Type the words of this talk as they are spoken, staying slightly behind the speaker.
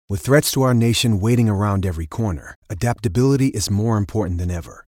With threats to our nation waiting around every corner, adaptability is more important than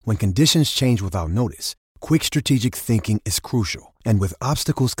ever. When conditions change without notice, quick strategic thinking is crucial. And with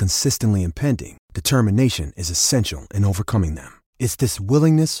obstacles consistently impending, determination is essential in overcoming them. It's this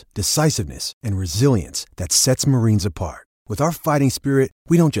willingness, decisiveness, and resilience that sets Marines apart. With our fighting spirit,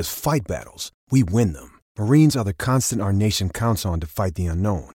 we don't just fight battles, we win them. Marines are the constant our nation counts on to fight the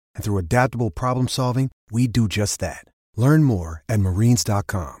unknown. And through adaptable problem solving, we do just that. Learn more at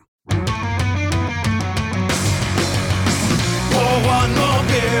marines.com. Pour one more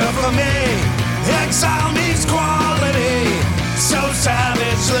beer for me. Exile means quality so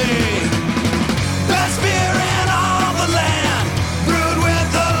savagely. Best beer in all the land, brewed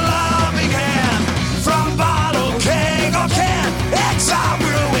with a loving hand. From bottle, keg, or can, Exile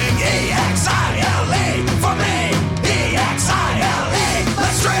Brewing, E-X-I-L-E. For me, E-X-I-L-E.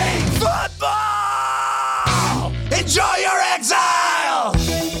 Let's drink football. Enjoy your exile.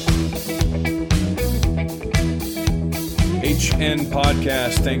 HN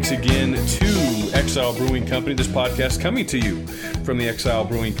Podcast, thanks again to Exile Brewing Company. This podcast coming to you from the Exile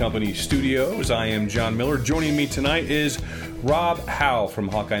Brewing Company studios. I am John Miller. Joining me tonight is Rob Howe from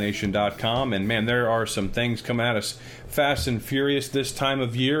HawkeyeNation.com. And man, there are some things coming at us fast and furious this time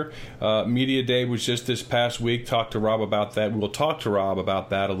of year. Media Day was just this past week. Talked to Rob about that. We'll talk to Rob about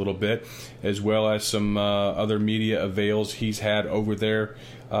that a little bit, as well as some other media avails he's had over there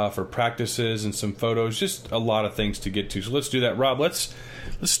for practices and some photos. Just a lot of things to get to. So let's do that. Rob, let's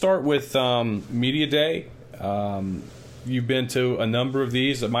start with Media Day. You've been to a number of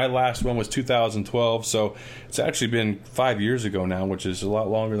these. My last one was 2012, so it's actually been 5 years ago now, which is a lot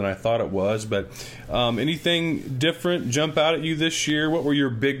longer than I thought it was. But anything different jump out at you this year? What were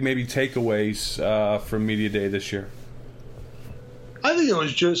your big maybe takeaways from Media Day this year? I think it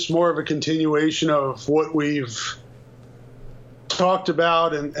was just more of a continuation of what we've talked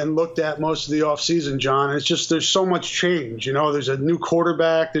about and looked at most of the offseason, John. It's just there's so much change. You know, there's a new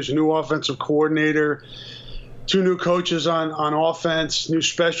quarterback, there's a new offensive coordinator, two new coaches on offense, new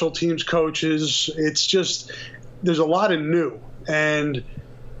special teams coaches. It's just there's a lot of new. And,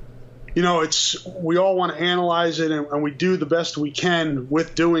 you know, we all want to analyze it, and we do the best we can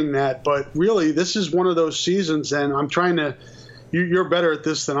with doing that. But really, this is one of those seasons, and I'm trying to you're better at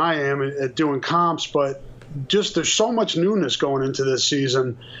this than I am at doing comps, but just there's so much newness going into this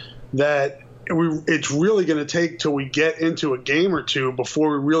season that it's really going to take till we get into a game or two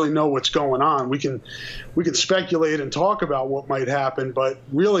before we really know what's going on. We can speculate and talk about what might happen, but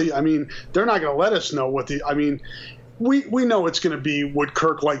really, I mean, they're not going to let us know we know it's going to be what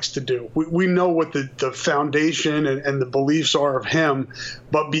Kirk likes to do. We know what the foundation and the beliefs are of him,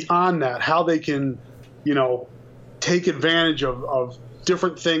 but beyond that, how they can, you know, take advantage of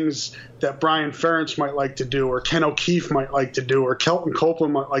different things that Brian Ferentz might like to do, or Ken O'Keefe might like to do, or Kelton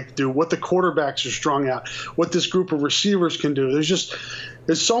Copeland might like to do, what the quarterbacks are strung out, what this group of receivers can do.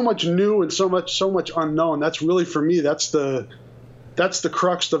 There's so much new and so much unknown. That's really, for me, that's the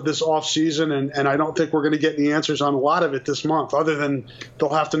crux of this offseason, and I don't think we're going to get any answers on a lot of it this month, other than they'll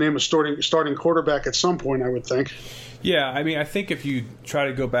have to name a starting quarterback at some point, I would think. Yeah, I mean, I think if you try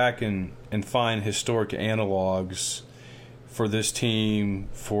to go back and find historic analogs for this team,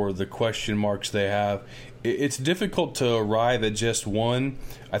 for the question marks they have, it's difficult to arrive at just one.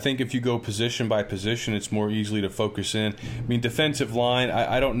 I think if you go position by position, it's more easily to focus in. I mean, defensive line,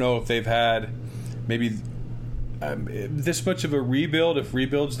 I don't know if they've had maybe this much of a rebuild, if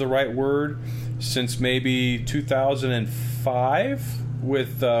rebuild's the right word, since maybe 2005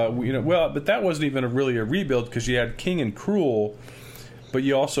 with, but that wasn't even really a rebuild because you had King and Cruel, but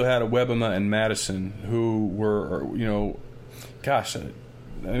you also had a Webema and Madison who were, gosh,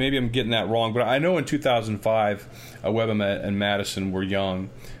 maybe I'm getting that wrong, but I know in 2005, Webema and Madison were young,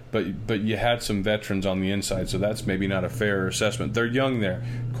 but you had some veterans on the inside, so that's maybe not a fair assessment. They're young there.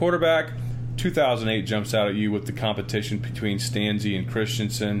 Quarterback, 2008 jumps out at you with the competition between Stanzi and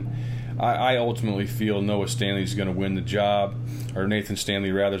Christensen. I ultimately feel Noah Stanley's going to win the job, or Nathan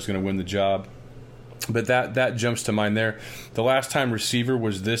Stanley rather is going to win the job. But that jumps to mind there. The last time receiver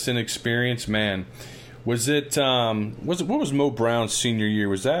was this inexperienced, man. Was it what was Mo Brown's senior year?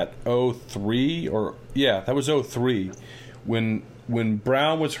 Was that 03 or yeah, that was 03 when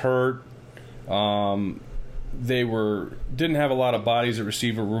Brown was hurt. They didn't have a lot of bodies at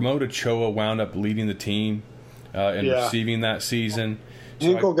receiver. Remote Ochoa wound up leading the team in receiving that season.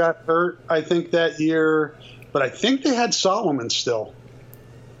 Hinkle got hurt, I think, that year, but I think they had Solomon still.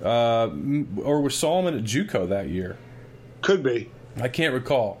 Or was Solomon at JUCO that year? Could be. I can't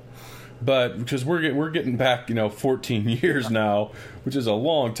recall. But because we're getting back, 14 years now, which is a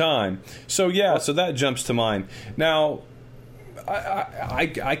long time. So, yeah, so that jumps to mind. Now,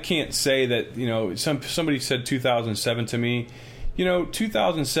 I can't say that, somebody said 2007 to me.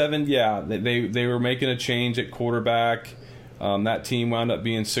 2007, yeah, they were making a change at quarterback. That team wound up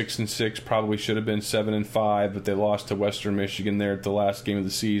being 6-6, probably should have been 7-5, but they lost to Western Michigan there at the last game of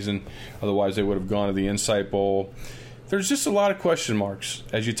the season. Otherwise, they would have gone to the Insight Bowl. There's just a lot of question marks,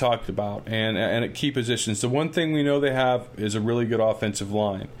 as you talked about, and at key positions. The one thing we know they have is a really good offensive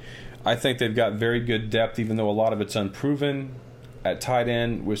line. I think they've got very good depth, even though a lot of it's unproven, at tight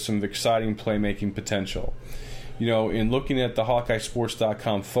end with some exciting playmaking potential. In looking at the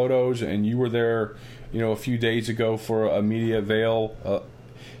HawkeyeSports.com photos, and you were there, a few days ago for a media avail,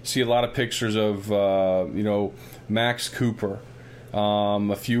 see a lot of pictures of, Max Cooper,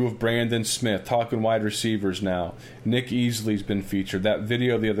 a few of Brandon Smith, talking wide receivers now. Nick Easley's been featured. That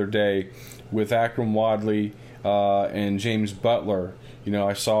video the other day with Akram Wadley and James Butler,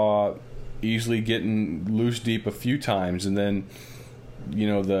 I saw Easley getting loose deep a few times, and then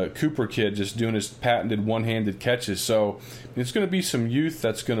the Cooper kid just doing his patented one-handed catches. So it's going to be some youth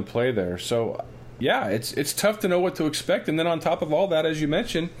that's going to play there. So yeah, it's tough to know what to expect. And then on top of all that, as you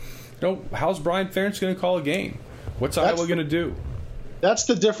mentioned, how's Brian Ferentz going to call a game? What's Iowa going to do? That's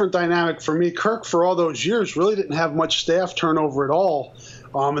the different dynamic for me. Kirk, for all those years, really didn't have much staff turnover at all.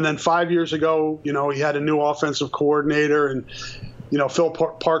 And then 5 years ago, he had a new offensive coordinator, and Phil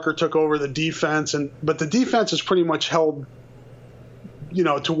Parker took over the defense. But the defense has pretty much held,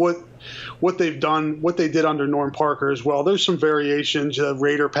 to what they've done, what they did under Norm Parker as well. There's some variations,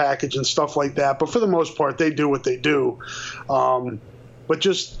 Raider package and stuff like that, but for the most part, they do what they do. But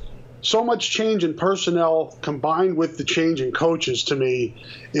just so much change in personnel combined with the change in coaches, to me,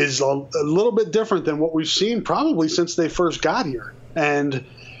 is a little bit different than what we've seen probably since they first got here. And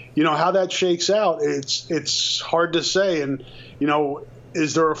how that shakes out, it's hard to say. And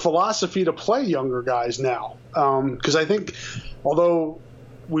is there a philosophy to play younger guys now? Because I think, although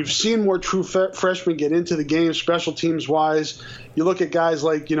we've seen more true freshmen get into the game, special teams wise, you look at guys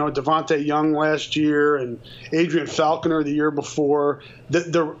like Devontae Young last year and Adrian Falconer the year before.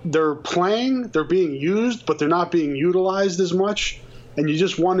 They're playing, they're being used, but they're not being utilized as much. And you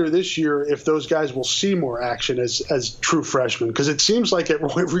just wonder this year if those guys will see more action as true freshmen, because it seems like at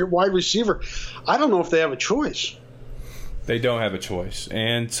wide receiver, I don't know if they have a choice. They don't have a choice.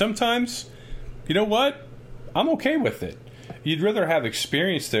 And sometimes, you know what? I'm okay with it. You'd rather have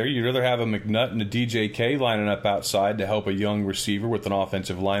experience there. You'd rather have a McNutt and a DJK lining up outside to help a young receiver with an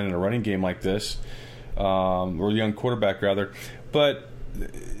offensive line in a running game like this, or a young quarterback, rather. But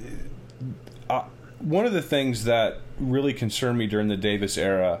one of the things that really concerned me during the Davis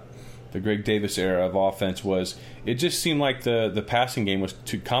era, the Greg Davis era of offense, was it just seemed like the passing game was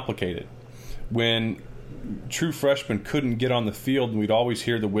too complicated. When true freshmen couldn't get on the field, and we'd always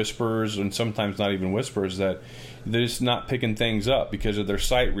hear the whispers, and sometimes not even whispers, that they're just not picking things up because of their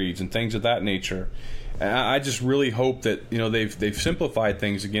sight reads and things of that nature. And I just really hope that they've simplified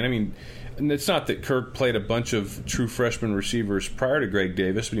things again. I mean, and it's not that Kirk played a bunch of true freshman receivers prior to Greg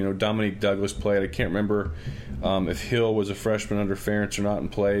Davis, but Dominique Douglas played. I can't remember if Hill was a freshman under Ferentz or not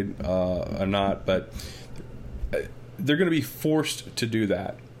and played or not, but they're going to be forced to do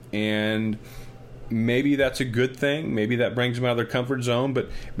that. And maybe that's a good thing. Maybe that brings them out of their comfort zone, but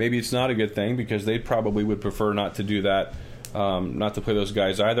maybe it's not a good thing because they probably would prefer not to do that, not to play those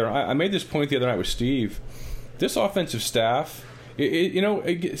guys either. I made this point the other night with Steve. This offensive staff,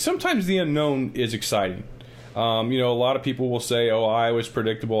 sometimes the unknown is exciting. A lot of people will say, Iowa's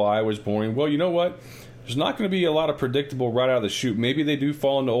predictable, Iowa's boring. Well, you know what? There's not going to be a lot of predictable right out of the chute. Maybe they do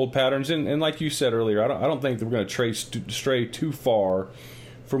fall into old patterns, and like you said earlier, I don't think that we're going to stray too far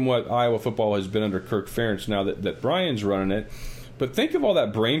from what Iowa football has been under Kirk Ferentz now that Brian's running it. But think of all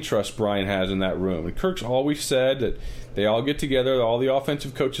that brain trust Brian has in that room. And Kirk's always said that they all get together, all the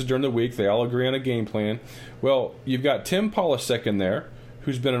offensive coaches during the week, they all agree on a game plan. Well, you've got Tim Polasek in there,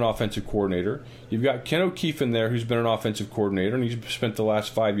 who's been an offensive coordinator. You've got Ken O'Keefe in there, who's been an offensive coordinator, and he's spent the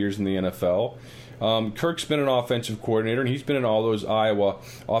last 5 years in the NFL. Kirk's been an offensive coordinator, and he's been in all those Iowa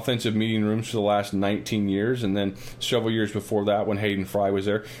offensive meeting rooms for the last 19 years, and then several years before that when Hayden Fry was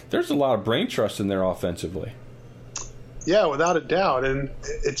there. There's a lot of brain trust in there offensively. Yeah, without a doubt. And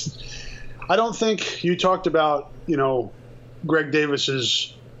I don't think you talked about, Greg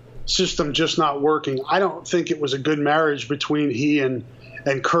Davis's system just not working. I don't think it was a good marriage between he and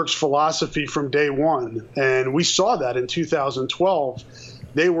Kirk's philosophy from day one. And we saw that in 2012.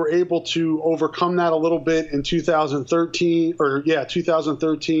 They were able to overcome that a little bit in 2013.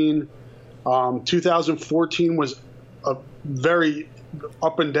 2014 was a very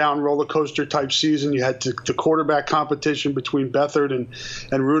up and down roller coaster type season. You had the quarterback competition between Beathard and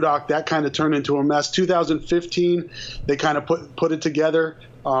Rudock. That kind of turned into a mess. 2015, they kind of put it together.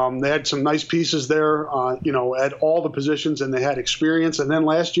 They had some nice pieces there, at all the positions, and they had experience. And then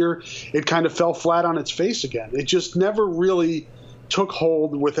last year, it kind of fell flat on its face again. It just never really took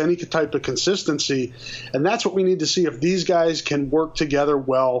hold with any type of consistency. And that's what we need to see, if these guys can work together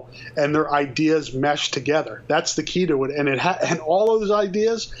well and their ideas mesh together. That's the key to it. And and all of those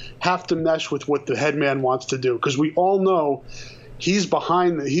ideas have to mesh with what the head man wants to do, because we all know he's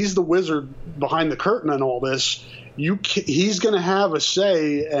the wizard behind the curtain on all this. He's going to have a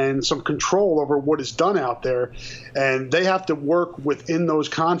say and some control over what is done out there, and they have to work within those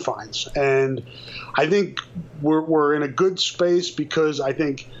confines. And I think we're in a good space, because I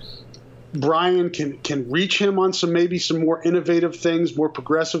think Brian can reach him on maybe some more innovative things, more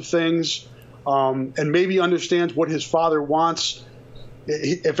progressive things, and maybe understands what his father wants.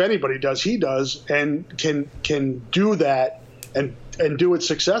 If anybody does, he does, and can do that and do it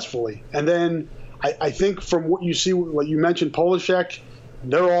successfully. And then I think from what you see, what you mentioned, Polishek,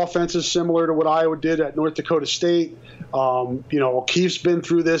 their offense is similar to what Iowa did at North Dakota State. O'Keefe's been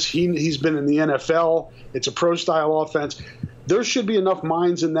through this. He's been in the NFL. It's a pro-style offense. There should be enough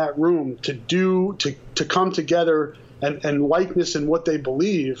minds in that room to come together and likeness in what they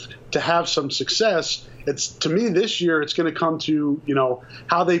believe to have some success. To me this year, it's going to come to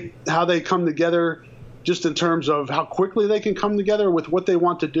how they come together, just in terms of how quickly they can come together with what they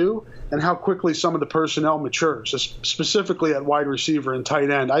want to do, and how quickly some of the personnel matures, specifically at wide receiver and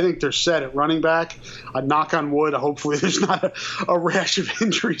tight end. I think they're set at running back. I knock on wood. Hopefully there's not a rash of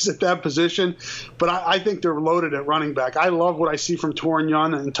injuries at that position. But I think they're loaded at running back. I love what I see from Torin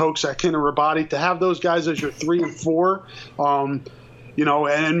Young and Toksak and Rabati. To have those guys as your 3 and 4, and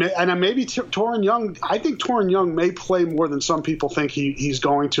maybe Torin Young. I think Torin Young may play more than some people think he's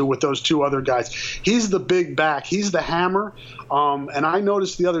going to with those 2 other guys. He's the big back. He's the hammer. And I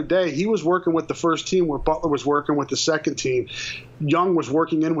noticed the other day he was working with the first team where Butler was working with the second team. Young was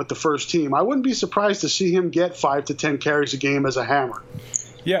working in with the first team. I wouldn't be surprised to see him get 5 to 10 carries a game as a hammer.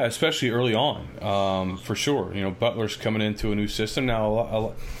 Yeah, especially early on, for sure. Butler's coming into a new system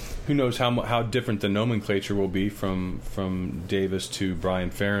now. Who knows how different the nomenclature will be from Davis to Brian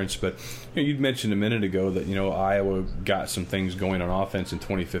Ferentz. But you'd mentioned a minute ago that Iowa got some things going on offense in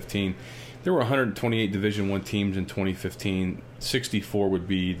 2015. There were 128 Division I teams in 2015. 64 would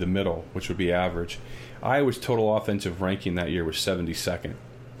be the middle, which would be average. Iowa's total offensive ranking that year was 72nd.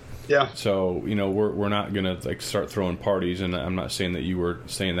 Yeah. So we're not going to start throwing parties, and I'm not saying that you were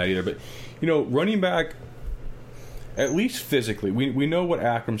saying that either. But running back, at least physically, we know what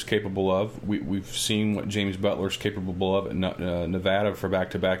Akram's capable of. We've seen what James Butler's capable of at Nevada for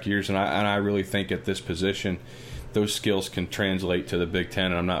back-to-back years, and I really think at this position, those skills can translate to the Big Ten,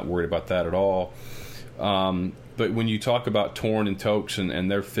 and I'm not worried about that at all. But when you talk about Torn and Tokes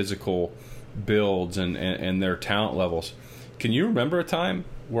and their physical builds and their talent levels, can you remember a time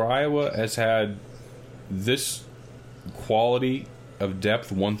where Iowa has had this quality of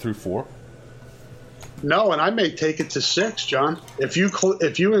depth 1 through 4? No, and I may take it to 6, John. If you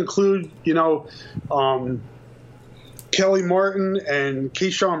include, Kelly Martin and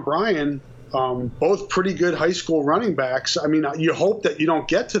Keyshawn Bryan, both pretty good high school running backs. I mean, you hope that you don't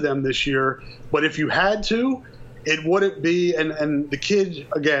get to them this year, but if you had to, it wouldn't be. And the kid,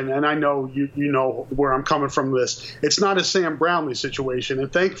 again, and I know you know where I'm coming from with this. It's not a Sam Brownlee situation,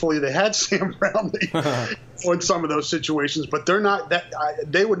 and thankfully they had Sam Brownlee in some of those situations. But they're not that.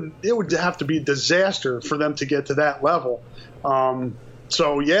 It would have to be a disaster for them to get to that level.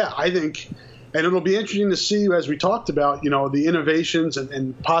 So yeah, I think. And it'll be interesting to see, as we talked about, the innovations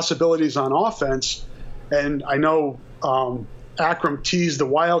and possibilities on offense. And I know Akram teased the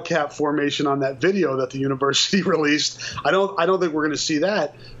Wildcat formation on that video that the university released. I don't think we're going to see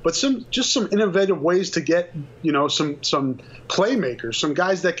that, but some innovative ways to get some playmakers, some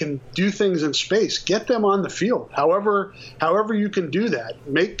guys that can do things in space. Get them on the field. However you can do that.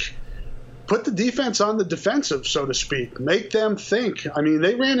 Put the defense on the defensive, so to speak. Make them think. I mean,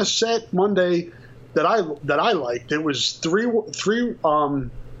 they ran a set Monday that I liked. It was three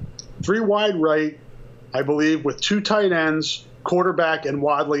wide right, I believe, with 2 tight ends, quarterback, and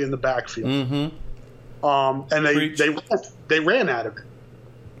Wadley in the backfield. Mm-hmm. And they ran out of it.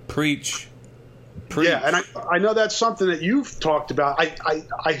 Preach. Yeah, and I know that's something that you've talked about.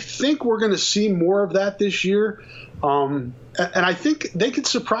 I think we're going to see more of that this year. And I think they could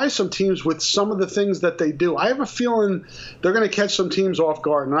surprise some teams with some of the things that they do. I have a feeling they're going to catch some teams off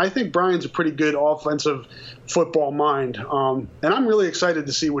guard. And I think Brian's a pretty good offensive football mind. And I'm really excited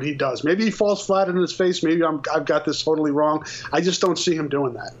to see what he does. Maybe he falls flat in his face. Maybe I've got this totally wrong. I just don't see him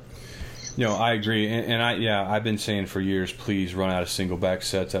doing that. I agree, and I've been saying for years, please run out of single back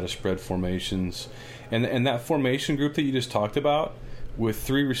sets, out of spread formations, and that formation group that you just talked about with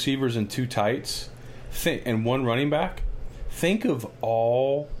 3 receivers and 2 tights, and 1 running back. Think of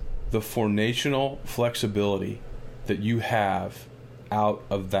all the formational flexibility that you have out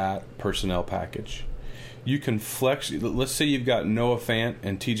of that personnel package. You can flex. Let's say you've got Noah Fant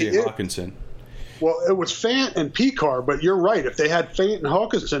and T.J. Hawkinson. Well, it was Fant and Picard, but you're right. If they had Fant and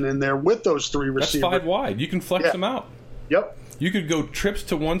Hawkinson in there with those 3 receivers, that's 5 wide. You can flex them out. Yep. You could go trips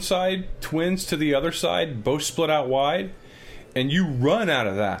to one side, twins to the other side, both split out wide, and you run out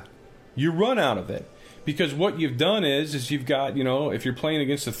of that. You run out of it. Because what you've done is you've got, if you're playing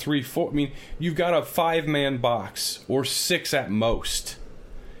against a 3-4, you've got a 5-man box or 6 at most.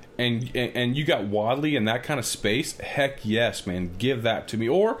 And you got Wadley in that kind of space. Heck yes, man, give that to me.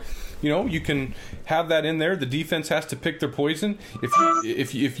 Or, you can have that in there. The defense has to pick their poison.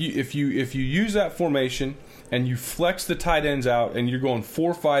 If you use that formation and you flex the tight ends out and you're going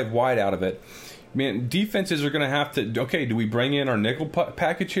 4-5 wide out of it, man, defenses are going to have to. Okay, do we bring in our nickel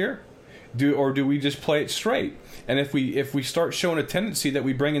package here? Or do we just play it straight? And if we start showing a tendency that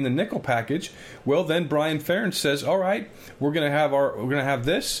we bring in the nickel package, well then Brian Ferentz says, all right, we're gonna have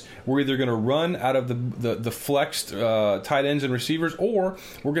this. We're either gonna run out of the flexed tight ends and receivers, or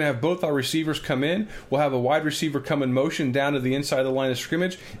we're gonna have both our receivers come in. We'll have a wide receiver come in motion down to the inside of the line of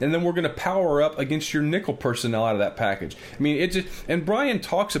scrimmage, and then we're gonna power up against your nickel personnel out of that package. And Brian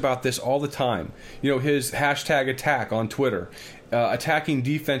talks about this all the time. His #attack on Twitter. Attacking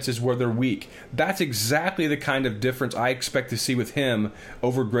defenses where they're weak. That's exactly the kind of difference I expect to see with him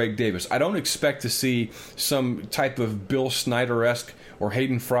over Greg Davis. I don't expect to see some type of Bill Snyder-esque or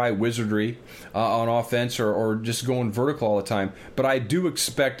Hayden Fry wizardry on offense or just going vertical all the time. But I do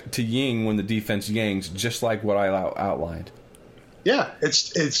expect to ying when the defense yangs, just like what I outlined. Yeah,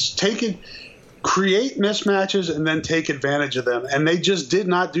 it's create mismatches and then take advantage of them. And they just did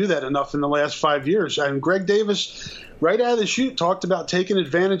not do that enough in the last 5 years. And Greg Davis, right out of the chute, talked about taking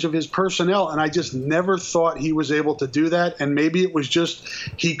advantage of his personnel, and I just never thought he was able to do that. And maybe it was just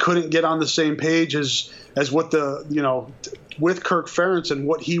he couldn't get on the same page as what with Kirk Ferentz and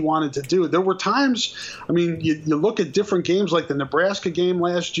what he wanted to do. There were times, you look at different games like the Nebraska game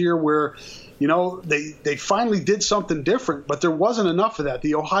last year where they finally did something different, but there wasn't enough of that.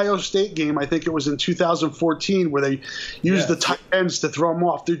 The Ohio State game, I think it was in 2014, where they used the tight ends to throw them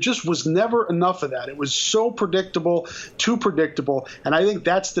off. There just was never enough of that. It was so predictable, too predictable, and I think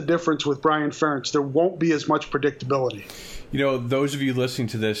that's the difference with Brian Ferentz. There won't be as much predictability. Those of you listening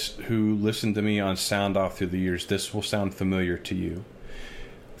to this who listened to me on Sound Off through the years, this will sound familiar to you.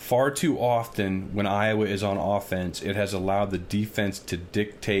 Far too often, when Iowa is on offense, it has allowed the defense to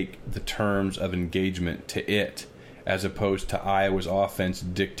dictate the terms of engagement to it, as opposed to Iowa's offense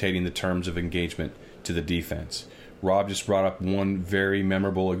dictating the terms of engagement to the defense. Rob just brought up one very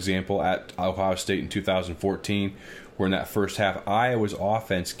memorable example at Ohio State in 2014, where in that first half, Iowa's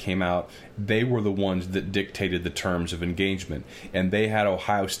offense came out. They were the ones that dictated the terms of engagement, and they had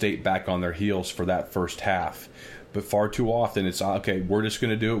Ohio State back on their heels for that first half. But far too often, it's, okay, we're just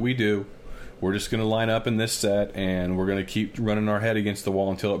going to do what we do. We're just going to line up in this set, and we're going to keep running our head against the wall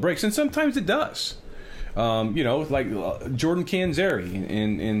until it breaks. And sometimes it does. Like Jordan Canzeri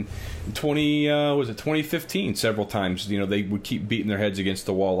in 2015, several times, they would keep beating their heads against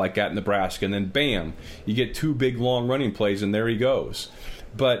the wall like at Nebraska, and then bam, you get 2 big long running plays, and there he goes.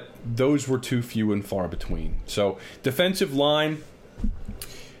 But those were too few and far between. So defensive line,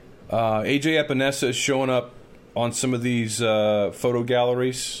 AJ Epinesa is showing up on some of these photo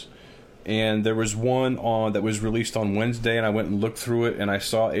galleries, and there was one that was released on Wednesday, and I went and looked through it, and I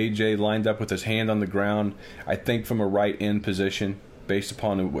saw AJ lined up with his hand on the ground, I think from a right end position, based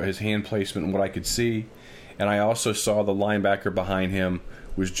upon his hand placement and what I could see. And I also saw the linebacker behind him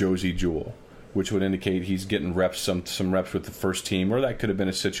was Josie Jewell, which would indicate he's getting reps, some reps with the first team, or that could have been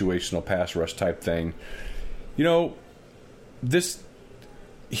a situational pass rush type thing.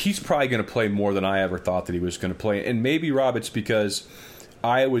 He's probably going to play more than I ever thought that he was going to play. And maybe, Rob, it's because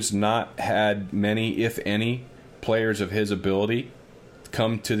Iowa's not had many, if any, players of his ability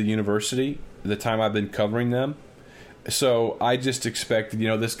come to the university the time I've been covering them. So I just expected,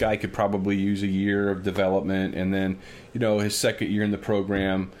 this guy could probably use a year of development, and then, his second year in the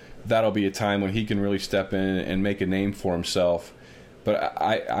program, that'll be a time when he can really step in and make a name for himself. But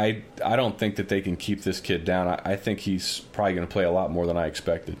I don't think that they can keep this kid down. I think he's probably going to play a lot more than I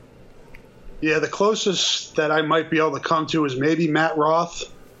expected. Yeah, the closest that I might be able to come to is maybe Matt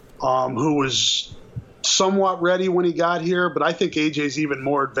Roth, who was somewhat ready when he got here, but I think AJ's even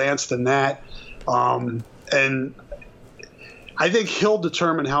more advanced than that. And I think he'll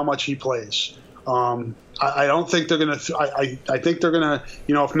determine how much he plays. I don't think they're going to I think they're going to,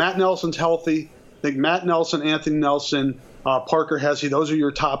 if Matt Nelson's healthy, I think Matt Nelson, Anthony Nelson, Parker Hesse, those are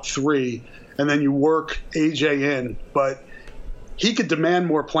your top three, and then you work AJ in. But he could demand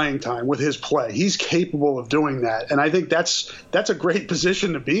more playing time with his play. He's capable of doing that, and I think that's a great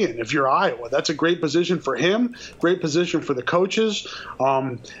position to be in if you're Iowa. That's a great position for him, great position for the coaches,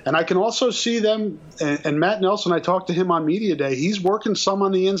 and I can also see them. And Matt Nelson, I talked to him on Media Day. He's working some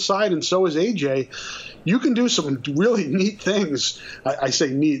on the inside, and so is AJ. You can do some really neat things. I say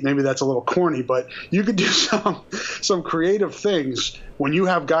neat, maybe that's a little corny, but you could do some creative things when you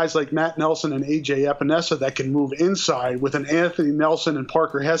have guys like Matt Nelson and AJ Epinesa that can move inside with an Anthony Nelson and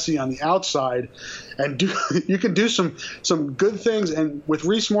Parker Hesse on the outside, and you can do some good things. And with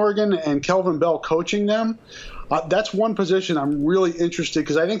Reese Morgan and Kelvin Bell coaching them, that's one position I'm really interested,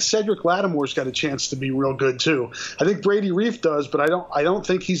 because I think Cedric Lattimore's got a chance to be real good too. I think Brady Reef does, but I don't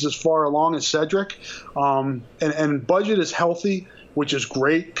think he's as far along as Cedric. And Budget is healthy, which is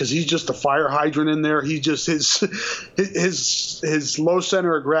great because he's just a fire hydrant in there. He just his low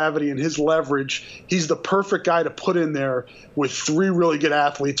center of gravity and his leverage. He's the perfect guy to put in there with three really good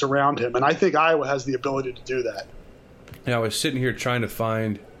athletes around him, and I think Iowa has the ability to do that. Now, I was sitting here trying to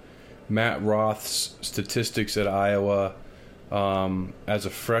find Matt Roth's statistics at Iowa as a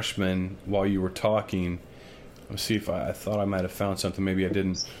freshman while you were talking. Let's see if I thought I might have found something. Maybe I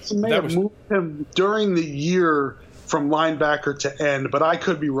didn't. He may have moved him during the year from linebacker to end, but I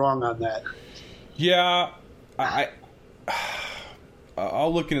could be wrong on that. Yeah,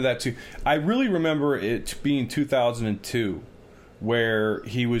 I'll look into that too. I really remember it being 2002 where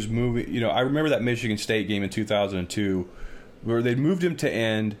he was moving. I remember that Michigan State game in 2002 where they moved him to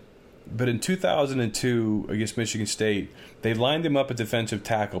end. But in 2002 against Michigan State, they lined him up at defensive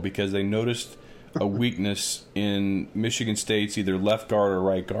tackle because they noticed a weakness in Michigan State's either left guard or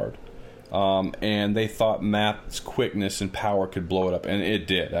right guard. And they thought Matt's quickness and power could blow it up. And it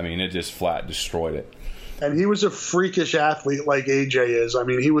did. I mean, it just flat destroyed it. And he was a freakish athlete like AJ is. I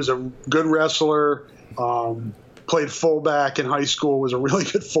mean, he was a good wrestler, played fullback in high school, was a really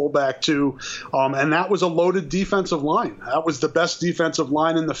good fullback too. And that was a loaded defensive line. That was the best defensive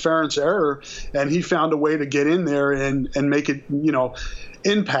line in the Ferentz era. And he found a way to get in there and make it,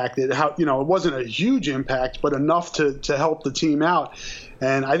 impact it. It wasn't a huge impact, but enough to help the team out.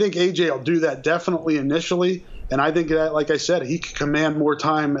 And I think AJ will do that definitely initially. And I think that, like I said, he can command more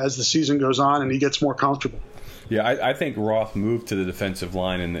time as the season goes on and he gets more comfortable. Yeah, I think Roth moved to the defensive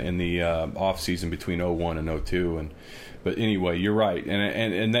line in the offseason between 01 and 02. But anyway, you're right.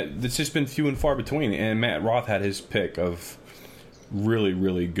 And that's just been few and far between. And Matt Roth had his pick of really,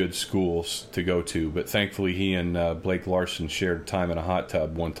 really good schools to go to. But thankfully, he and Blake Larson shared time in a hot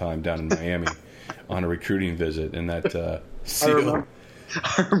tub one time down in Miami on a recruiting visit. And that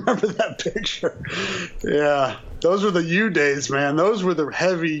I remember that picture. Yeah. Those were the U days, man. Those were the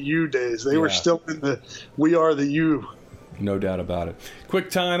heavy U days. They were still in the we are the U. No doubt about it. Quick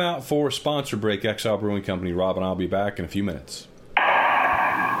timeout for sponsor break. Exile Brewing Company. Rob and I'll be back in a few minutes.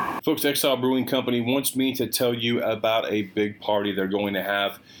 Folks, Exile Brewing Company wants me to tell you about a big party they're going to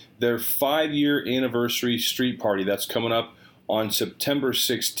have. Their 5-year anniversary street party that's coming up on September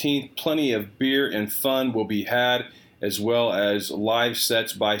 16th. Plenty of beer and fun will be had, as well as live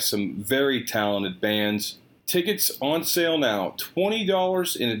sets by some very talented bands. Tickets on sale now,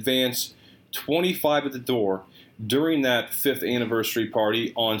 $20 in advance, $25 at the door. During that 5th anniversary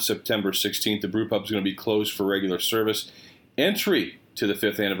party on September 16th, the brewpub is going to be closed for regular service. Entry to the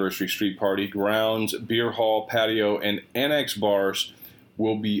 5th anniversary street party, grounds, beer hall, patio, and annex bars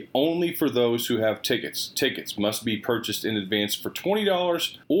will be only for those who have tickets. Tickets must be purchased in advance for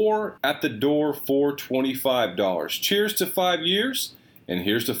 $20 or at the door for $25. Cheers to 5 years, and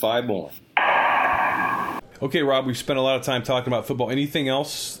here's to 5 more. Okay, Rob, we've spent a lot of time talking about football. Anything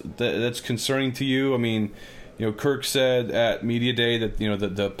else that's concerning to you? I mean, Kirk said at Media Day that,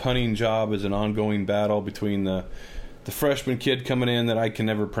 the punting job is an ongoing battle between the freshman kid coming in that I can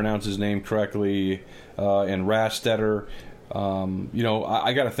never pronounce his name correctly and Rastetter.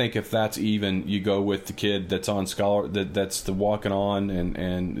 I got to think if that's even, you go with the kid that's on scholar that's the walking on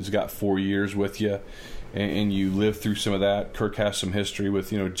and has got 4 years with you, and you live through some of that. Kirk has some history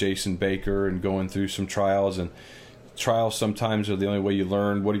with Jason Baker and going through some trials, and trials sometimes are the only way you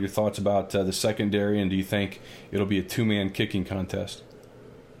learn. What are your thoughts about the secondary, and do you think it'll be a two-man kicking contest?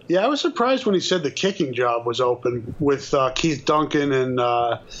 Yeah, I was surprised when he said the kicking job was open with Keith Duncan and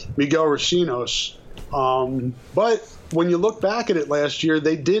Miguel Recinos. But when you look back at it last year,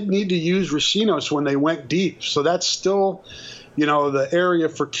 they did need to use Recinos when they went deep. So that's still, the area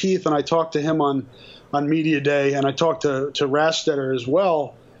for Keith. And I talked to him on Media Day, and I talked to Rastetter as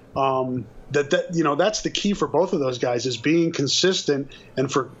well. That's the key for both of those guys, is being consistent. And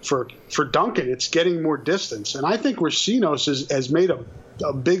for Duncan, it's getting more distance. And I think Recinos has made a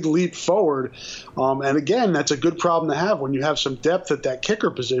big leap forward. And again, that's a good problem to have when you have some depth at that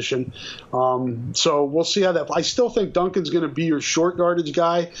kicker position. So we'll see how that. I still think Duncan's going to be your short yardage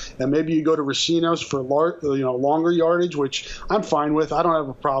guy, and maybe you go to Recinos for longer yardage, which I'm fine with. I don't have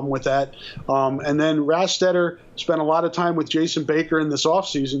a problem with that. And then Rastetter spent a lot of time with Jason Baker in this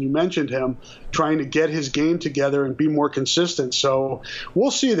offseason. You mentioned him, trying to get his game together and be more consistent. So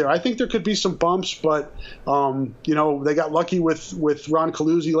we'll see there. I think there could be some bumps, but they got lucky with Ron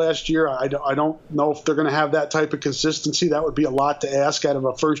Caluzzi last year. I don't know if they're going to have that type of consistency. That would be a lot to ask out of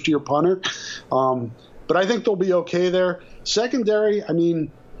a first-year punter. But I think they'll be okay there. Secondary,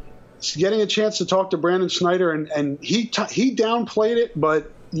 getting a chance to talk to Brandon Snyder, and he downplayed it,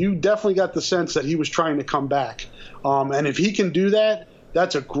 but you definitely got the sense that he was trying to come back. And if he can do that,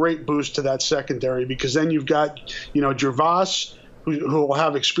 that's a great boost to that secondary, because then you've got, Gervais, who will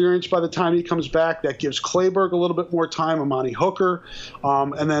have experience by the time he comes back. That gives Clayburgh a little bit more time, Amani Hooker.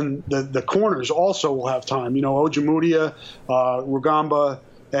 And then the corners also will have time. Ojemudia, Rugamba,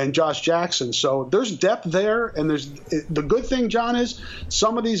 and Josh Jackson. So there's depth there, and the good thing, John, is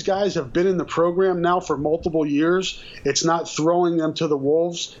some of these guys have been in the program now for multiple years. It's not throwing them to the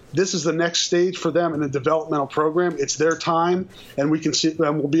wolves. This is the next stage for them in the developmental program. It's their time, and we can see,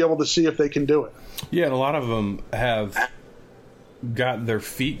 and we'll be able to see if they can do it. Yeah, and a lot of them have gotten their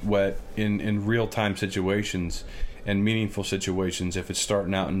feet wet in real-time situations and meaningful situations, if it's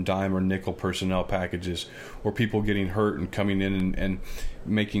starting out in dime or nickel personnel packages, or people getting hurt and coming in and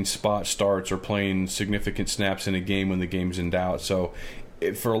making spot starts or playing significant snaps in a game when the game's in doubt. So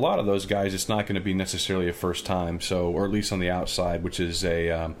for a lot of those guys, it's not going to be necessarily a first time, or at least on the outside, which is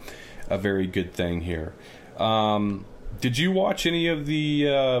a very good thing here. Did you watch any of the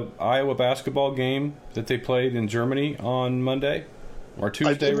Iowa basketball game that they played in Germany on Monday? Or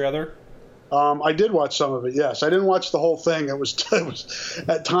Tuesday, rather? I did watch some of it, yes. I didn't watch the whole thing. It was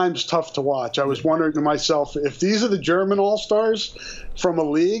at times tough to watch. I was wondering to myself, if these are the German All-Stars from a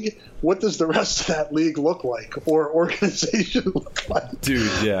league, what does the rest of that league look like, or organization look like? Dude,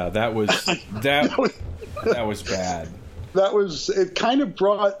 yeah, that was bad. It kind of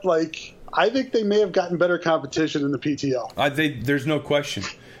brought, I think they may have gotten better competition in the PTL. There's no question.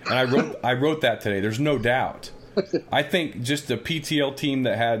 And I wrote that today. There's no doubt. I think just the PTL team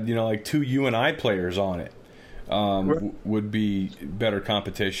that had, two UNI players on it would be better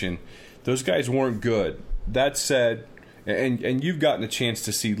competition. Those guys weren't good. That said, and you've gotten a chance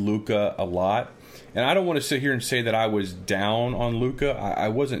to see Luka a lot, and I don't want to sit here and say that I was down on Luka. I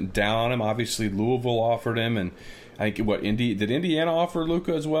wasn't down on him. Obviously, Louisville offered him, and I think did Indiana offer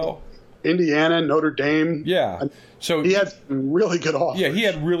Luka as well? Indiana, Notre Dame. Yeah. So he had really good offers. Yeah, he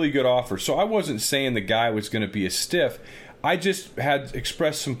had really good offers. So I wasn't saying the guy was going to be a stiff. I just had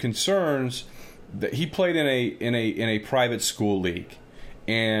expressed some concerns that he played in a private school league.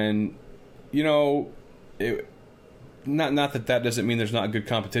 And not that doesn't mean there's not good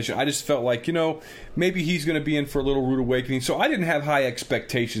competition. I just felt like, maybe he's going to be in for a little rude awakening. So I didn't have high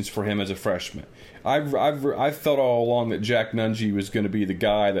expectations for him as a freshman. I've felt all along that Jack Nunge was going to be the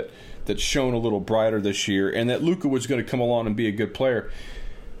guy that shone a little brighter this year, and that Luka was going to come along and be a good player.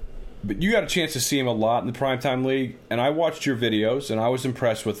 But you got a chance to see him a lot in the Primetime League, and I watched your videos, and I was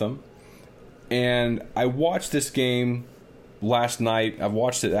impressed with him. And I watched this game last night. I've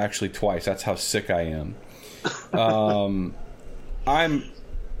watched it actually twice. That's how sick I am.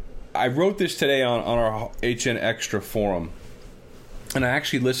 I wrote this today on our HN Extra forum, and I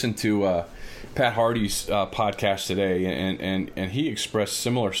actually listened to Pat Hardy's podcast today, and he expressed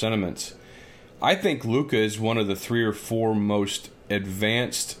similar sentiments. I think Luka is one of the 3 or 4 most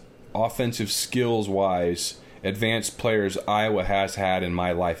advanced, offensive skills-wise, advanced players Iowa has had in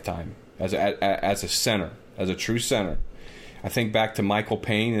my lifetime as a center, as a true center. I think back to Michael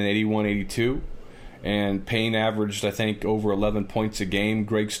Payne in 81-82, and Payne averaged, I think, over 11 points a game.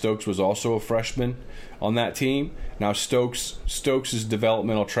 Greg Stokes was also a freshman on that team. Now Stokes'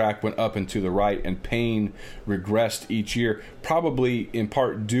 developmental track went up and to the right, and Payne regressed each year, probably in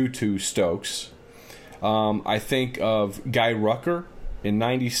part due to Stokes. I think of Guy Rucker In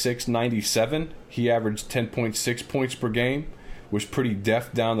 96-97, he averaged 10.6 points per game, was pretty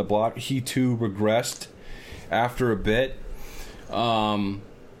deft down the block. He, too, regressed after a bit. And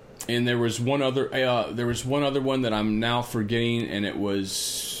there was one other one that I'm now forgetting, and it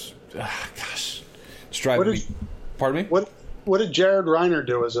was, it's driving me. Pardon me? What did Jared Reiner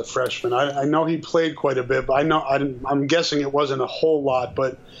do as a freshman? I know he played quite a bit, but I'm guessing it wasn't a whole lot,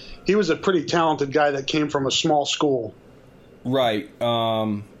 but he was a pretty talented guy that came from a small school. Right.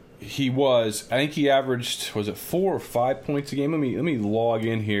 He was. I think he averaged, was it 4 or 5 points a game? Let me log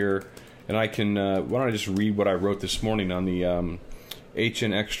in here, and I can. Why don't I just read what I wrote this morning on the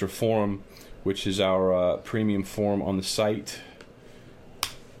HN Extra forum, which is our premium forum on the site.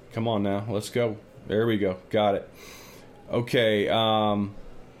 Come on now, let's go. There we go. Got it. Okay.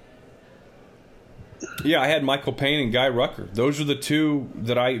 Yeah, I had Michael Payne and Guy Rucker. Those are the two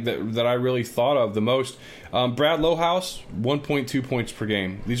that I really thought of the most. Brad Lohaus, 1.2 points per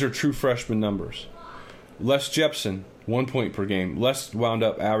game. These are true freshman numbers. Les Jepson, 1 point per game. Les wound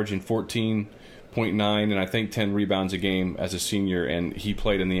up averaging 14.9 and I think 10 rebounds a game as a senior, and he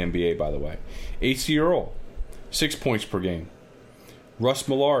played in the NBA, by the way. A.C. Earl, 6 points per game. Russ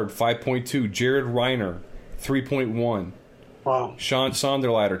Millard, 5.2. Jared Reiner, 3.1. Wow. Sean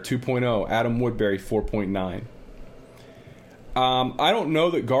Sonderlatter, 2.0. Adam Woodbury, 4.9. I don't know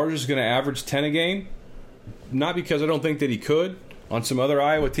that Garza's going to average 10 a game. Not because I don't think that he could. On some other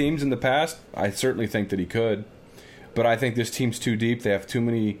Iowa teams in the past, I certainly think that he could. But I think this team's too deep. They have too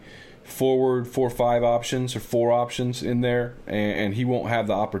many forward 4-5 options or 4 options in there, and he won't have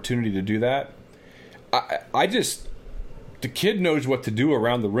the opportunity to do that. The kid knows what to do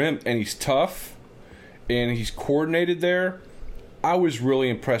around the rim, and he's tough, and he's coordinated there. I was really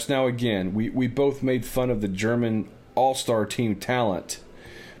impressed. Now, again, we both made fun of the German all-star team talent,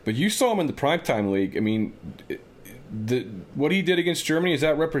 but you saw him in the Primetime League. I mean, what he did against Germany, is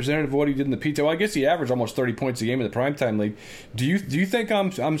that representative of what he did in the PTO? Well, I guess he averaged almost 30 points a game in the Primetime League. Do you think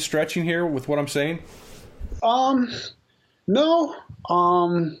I'm stretching here with what I'm saying? No.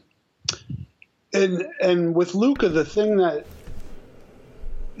 And with Luka, the thing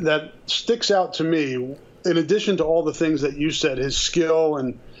that sticks out to me, in addition to all the things that you said, his skill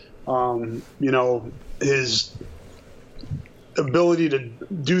and his ability to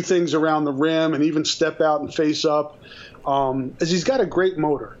do things around the rim and even step out and face up, is he's got a great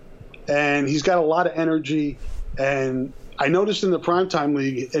motor, and he's got a lot of energy. And I noticed in the Primetime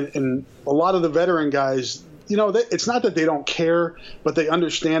League, and a lot of the veteran guys, it's not that they don't care, but they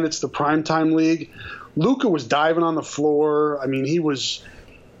understand it's the Primetime League. Luka was diving on the floor. I mean, he was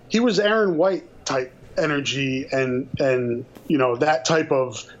Aaron White type energy and that type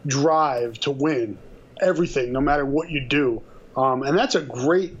of drive to win everything, no matter what you do. And that's a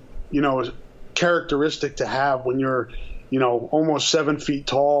great, characteristic to have when you're, almost 7 feet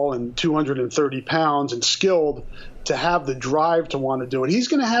tall and 230 pounds and skilled, to have the drive to want to do it. He's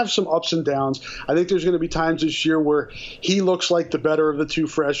going to have some ups and downs. I think there's going to be times this year where he looks like the better of the two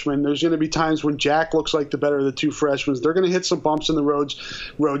freshmen. There's going to be times when Jack looks like the better of the two freshmen. They're going to hit some bumps in the road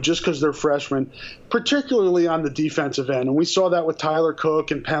just because they're freshmen, particularly on the defensive end. And we saw that with Tyler Cook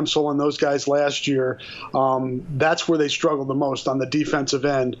and Pemsel and those guys last year. That's where they struggled the most, on the defensive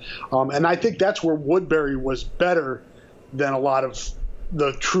end. And I think that's where Woodbury was better than a lot of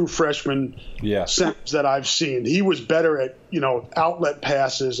the true freshman centers that I've seen. He was better at, outlet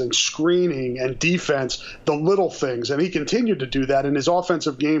passes and screening and defense, the little things. And he continued to do that. And his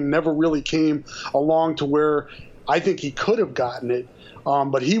offensive game never really came along to where I think he could have gotten it.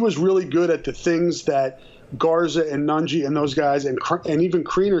 But he was really good at the things that Garza and Nunge and those guys, and even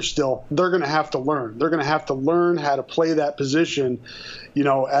Kriener still, they're going to have to learn. They're going to have to learn how to play that position,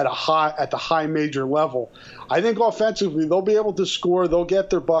 at the high major level. I think offensively they'll be able to score. They'll get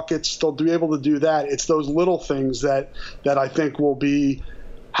their buckets. They'll be able to do that. It's those little things that I think will be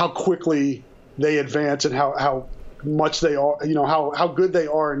how quickly they advance and how much they are, how good they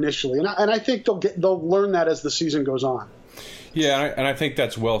are initially. And I think they'll learn that as the season goes on. Yeah, and I think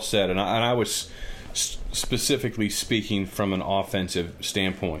that's well said. And I was specifically speaking from an offensive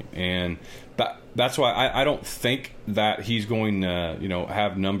standpoint, and that's why I don't think that he's going to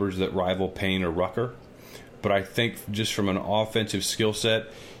have numbers that rival Payne or Rucker, but I think just from an offensive skill set,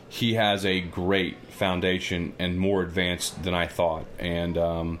 he has a great foundation and more advanced than I thought. And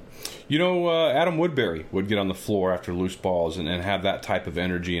Adam Woodbury would get on the floor after loose balls and have that type of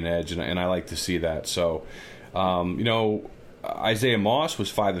energy and edge, and I like to see that. So Isaiah Moss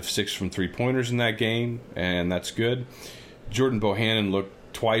was 5 of 6 from three-pointers in that game, and that's good. Jordan Bohannon looked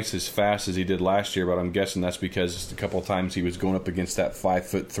twice as fast as he did last year, but I'm guessing that's because a couple of times he was going up against that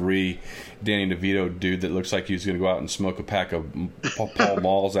 5'3" Danny DeVito dude that looks like he was going to go out and smoke a pack of Pall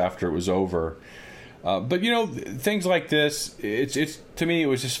Malls after it was over. But things like this, it's to me, it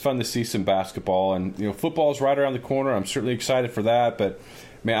was just fun to see some basketball, and football's right around the corner. I'm certainly excited for that, but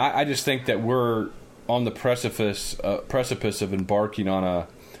man, I just think that we're on the precipice of embarking on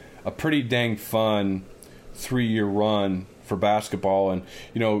a pretty dang fun 3-year run for basketball. And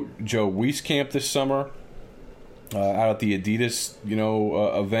Joe Wieskamp this summer out at the Adidas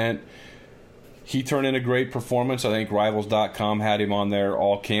event, he turned in a great performance. I think Rivals.com had him on their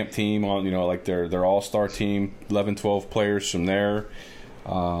all-camp team, on their all-star team, 11, 12 players from there.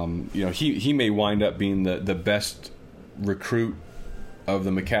 He may wind up being the best recruit of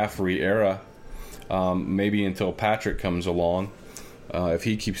the McCaffrey era, maybe until Patrick comes along, if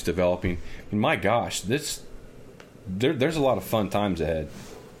he keeps developing. I mean, my gosh, there's a lot of fun times ahead.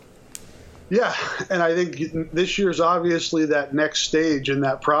 Yeah, and I think this year's obviously that next stage in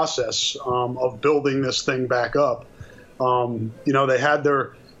that process of building this thing back up. They had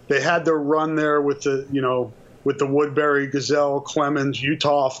their run there with the Woodbury, Gazelle, Clemens,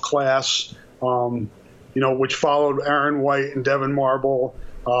 Utah class, which followed Aaron White and Devin Marble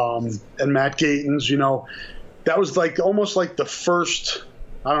and Matt Gatens. That was almost like the first.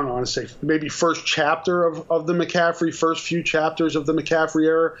 I don't know how to say, maybe first chapter of the McCaffrey, first few chapters of the McCaffrey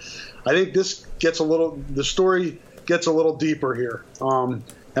era. I think the story gets a little deeper here. And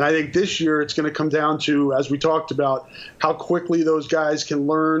I think this year it's going to come down to, as we talked about, how quickly those guys can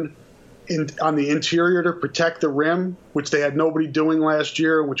learn on the interior to protect the rim, which they had nobody doing last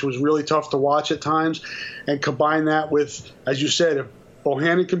year, which was really tough to watch at times, and combine that with, as you said, if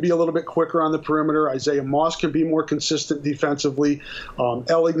Bohannon can be a little bit quicker on the perimeter. Isaiah Moss can be more consistent defensively.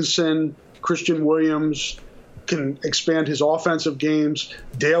 Ellingson, Christian Williams can expand his offensive games.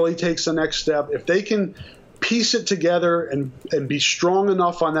 Daly takes the next step. If they can piece it together and be strong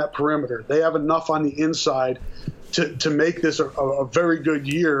enough on that perimeter, they have enough on the inside to make this a very good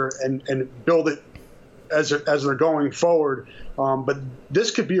year and build it as they're going forward. But this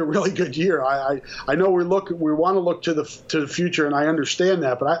could be a really good year. I know we want to look to the future, and I understand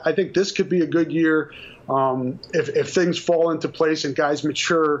that. But I think this could be a good year if things fall into place and guys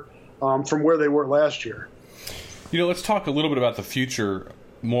mature from where they were last year. Let's talk a little bit about the future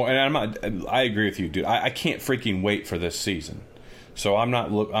more. And I agree with you, dude. I can't freaking wait for this season. So I'm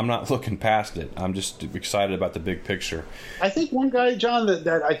not looking past it. I'm just excited about the big picture. I think one guy, John,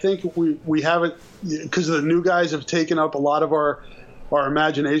 that I think we haven't, because the new guys have taken up a lot of our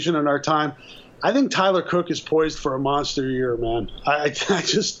imagination and our time. I think Tyler Cook is poised for a monster year, man. I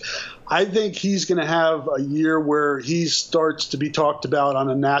think he's going to have a year where he starts to be talked about on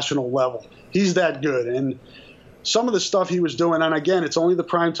a national level. He's that good. And some of the stuff he was doing, and again, it's only the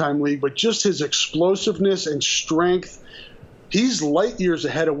primetime league, but just his explosiveness and strength, he's light years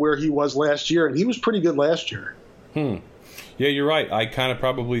ahead of where he was last year, and he was pretty good last year. Yeah, you're right. I kind of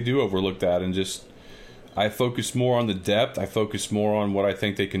probably do overlook that, and just I focus more on the depth. I focus more on what I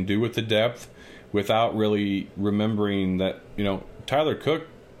think they can do with the depth without really remembering that, Tyler Cook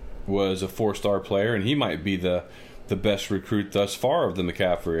was a 4-star player, and he might be the best recruit thus far of the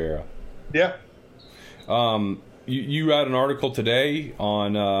McCaffrey era. Yeah. You had an article today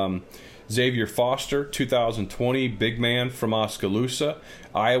on Xavier Foster, 2020, big man from Oskaloosa.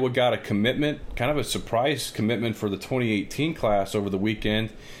 Iowa got a commitment, kind of a surprise commitment for the 2018 class over the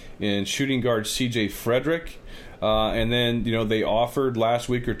weekend in shooting guard C.J. Frederick. And then, they offered last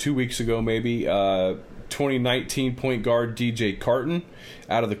week or 2 weeks ago maybe 2019 point guard DJ Carton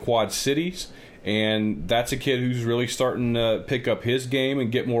out of the Quad Cities. And that's a kid who's really starting to pick up his game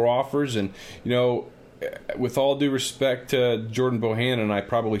and get more offers. And, with all due respect to Jordan Bohannon, I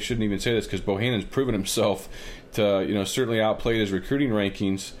probably shouldn't even say this because Bohannon's proven himself to, certainly outplay his recruiting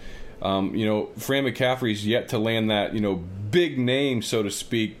rankings. Fran McCaffrey's yet to land that, big name, so to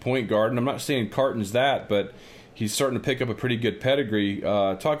speak, point guard. And I'm not saying Carton's that, but he's starting to pick up a pretty good pedigree.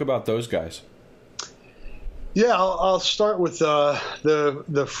 Talk about those guys. Yeah, I'll start with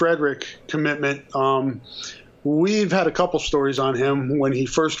the Frederick commitment. We've had a couple stories on him when he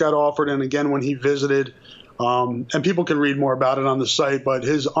first got offered and again when he visited. And people can read more about it on the site, but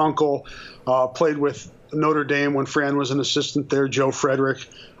his uncle played with Notre Dame when Fran was an assistant there, Joe Frederick.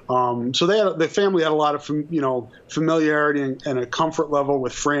 So the family had a lot of familiarity and a comfort level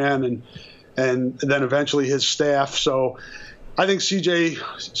with Fran and then eventually his staff. So I think CJ,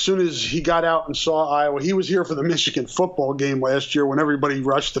 as soon as he got out and saw Iowa, he was here for the Michigan football game last year when everybody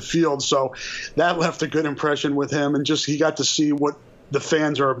rushed the field. So that left a good impression with him, and just he got to see what the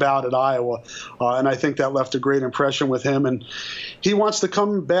fans are about at Iowa. And I think that left a great impression with him. And he wants to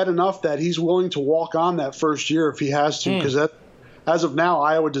come bad enough that he's willing to walk on that first year if he has to, because as of now,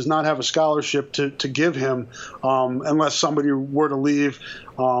 Iowa does not have a scholarship to give him unless somebody were to leave.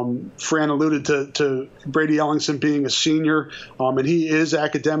 Fran alluded to Brady Ellingson being a senior, and he is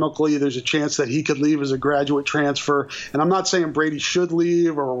academically. There's a chance that he could leave as a graduate transfer. And I'm not saying Brady should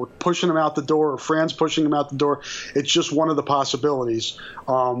leave or we're pushing him out the door or Fran's pushing him out the door. It's just one of the possibilities.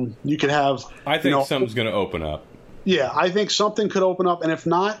 You could have. I think something's going to open up. Yeah, I think something could open up, and if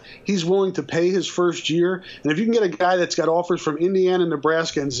not, he's willing to pay his first year. And if you can get a guy that's got offers from Indiana,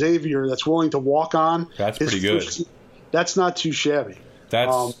 Nebraska, and Xavier that's willing to walk on, that's pretty good. That's not too shabby.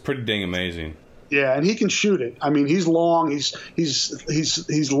 That's pretty dang amazing. Yeah, and he can shoot it. I mean, he's long,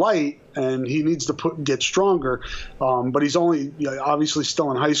 he's light, and he needs to get stronger. But he's only obviously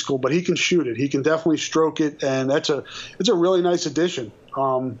still in high school, but he can shoot it. He can definitely stroke it, and it's a really nice addition.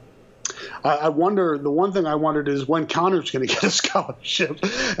 I wonder. The one thing I wondered is when Connor's going to get a scholarship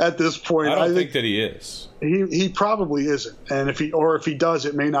at this point. I don't think that he is. He probably isn't, and if he does,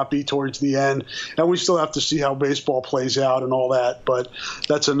 it may not be towards the end. And we still have to see how baseball plays out and all that. But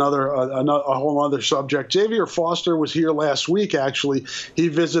that's a whole other subject. Xavier Foster was here last week. Actually, he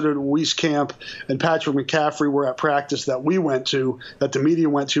visited Weiss Camp, and Patrick McCaffrey were at practice that the media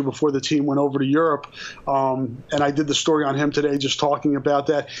went to before the team went over to Europe. And I did the story on him today, just talking about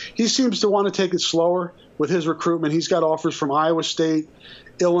that. He seems to want to take it slower with his recruitment. He's got offers from Iowa State,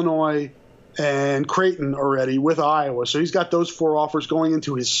 Illinois, and Creighton already with Iowa. So he's got those 4 offers going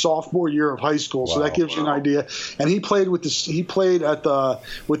into his sophomore year of high school. So that gives you an idea. And he played with the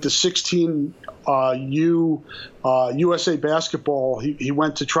 16 USA basketball. He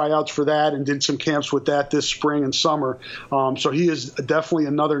went to tryouts for that and did some camps with that this spring and summer. So he is definitely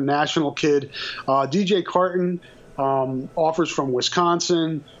another national kid. DJ Carton offers from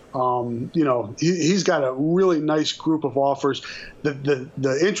Wisconsin. He's got a really nice group of offers.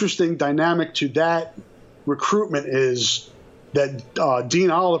 The interesting dynamic to that recruitment is that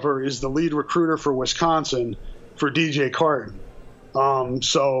Dean Oliver is the lead recruiter for Wisconsin for DJ Carton.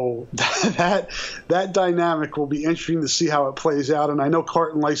 So that dynamic will be interesting to see how it plays out. And I know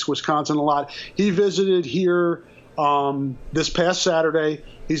Carton likes Wisconsin a lot. He visited here this past Saturday.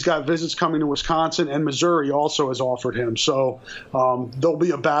 He's got visits coming to Wisconsin, and Missouri also has offered him. So there'll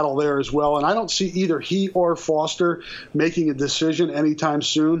be a battle there as well. And I don't see either he or Foster making a decision anytime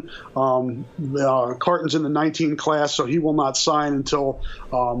soon. Carton's in the 19 class, so he will not sign until,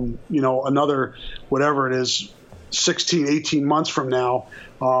 another, whatever it is, 16, 18 months from now.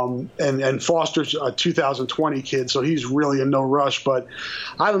 And Foster's a 2020 kid, so he's really in no rush. But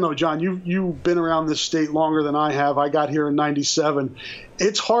I don't know, John, you've been around this state longer than I have. I got here in 97.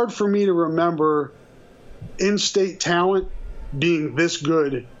 It's hard for me to remember in-state talent being this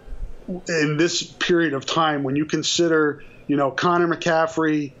good in this period of time when you consider, Connor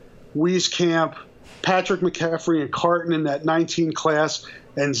McCaffrey, Weiss Camp, Patrick McCaffrey, and Carton in that 19 class,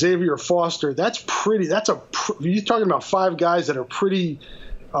 and Xavier Foster. You're talking about 5 guys that are pretty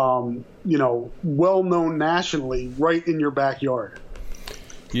well-known nationally right in your backyard.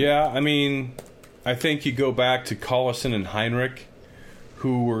 Yeah, I mean, I think you go back to Collison and Heinrich,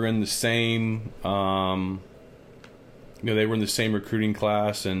 who were in the same, they were in the same recruiting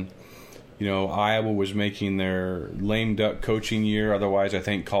class, and, Iowa was making their lame duck coaching year. Otherwise, I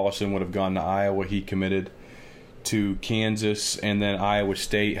think Collison would have gone to Iowa. He committed to Kansas, and then Iowa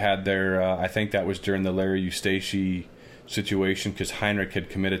State had their, I think that was during the Larry Eustace situation, because Heinrich had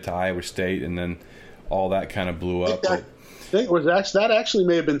committed to Iowa State, and then all that kind of blew up. That actually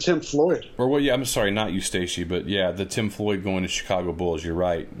may have been Tim Floyd. I'm sorry, not Eustace, but the Tim Floyd going to Chicago Bulls. You're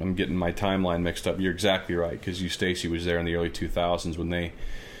right. I'm getting my timeline mixed up. You're exactly right, because Eustace was there in the early 2000s when they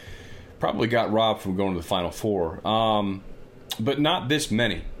probably got robbed from going to the Final Four. But not this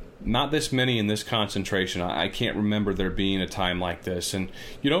many. Not this many in this concentration. I can't remember there being a time like this. And,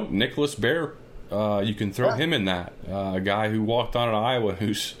 Nicholas Baer, you can throw him in that. A guy who walked on at Iowa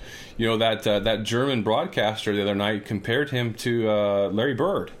who's, that German broadcaster the other night compared him to Larry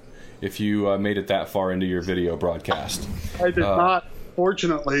Bird, if you made it that far into your video broadcast. I did not,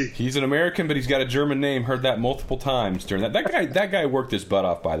 fortunately. He's an American, but he's got a German name. Heard that multiple times during that. That guy worked his butt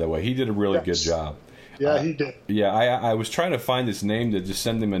off, by the way. He did a really good job. Yeah, he did. Yeah, I was trying to find his name to just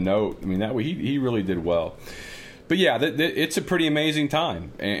send him a note. I mean, that way he really did well. But yeah, it's a pretty amazing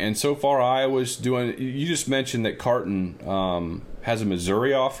time. And so far, Iowa's doing. You just mentioned that Carton has a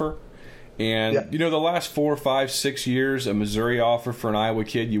Missouri offer. And, the last 4, 5, 6 years, a Missouri offer for an Iowa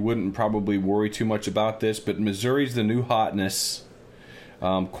kid, you wouldn't probably worry too much about this. But Missouri's the new hotness.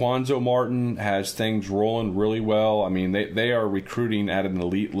 Quanzo Martin has things rolling really well. I mean, they are recruiting at an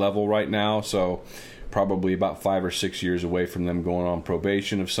elite level right now, so probably about 5 or 6 years away from them going on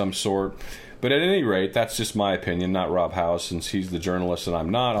probation of some sort. But at any rate, that's just my opinion, not Rob House. Since he's the journalist and I'm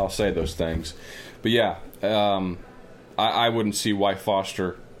not, I'll say those things. But yeah, I wouldn't see why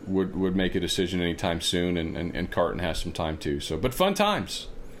Foster would make a decision anytime soon, and Carton has some time too. So, but fun times.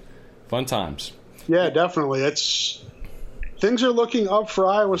 Yeah, definitely. Things are looking up for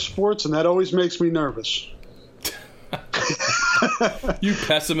Iowa sports, and that always makes me nervous. You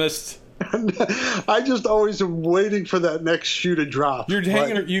pessimist. I just always am waiting for that next shoe to drop. You're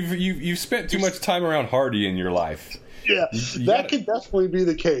hanging. You've spent too much time around Hardy in your life. Yeah, that could definitely be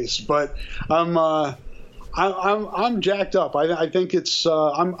the case. But I'm jacked up. I think it's.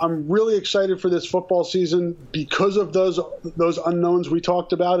 I'm really excited for this football season because of those unknowns we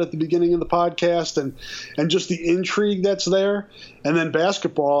talked about at the beginning of the podcast, and just the intrigue that's there. And then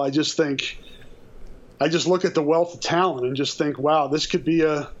basketball, I just look at the wealth of talent and just think, wow, this could be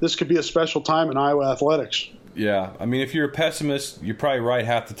a special time in Iowa athletics. Yeah, I mean, if you're a pessimist, you're probably right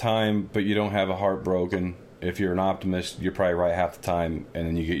half the time, but you don't have a heart broken. If you're an optimist, you're probably right half the time, and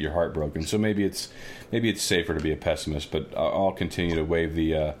then you get your heart broken. So maybe it's safer to be a pessimist, but I'll continue to wave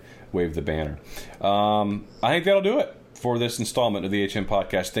the banner. I think that'll do it for this installment of the HM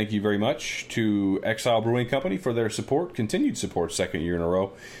Podcast. Thank you very much to Exile Brewing Company for their continued support, second year in a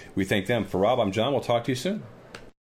row. We thank them. For Rob, I'm John. We'll talk to you soon.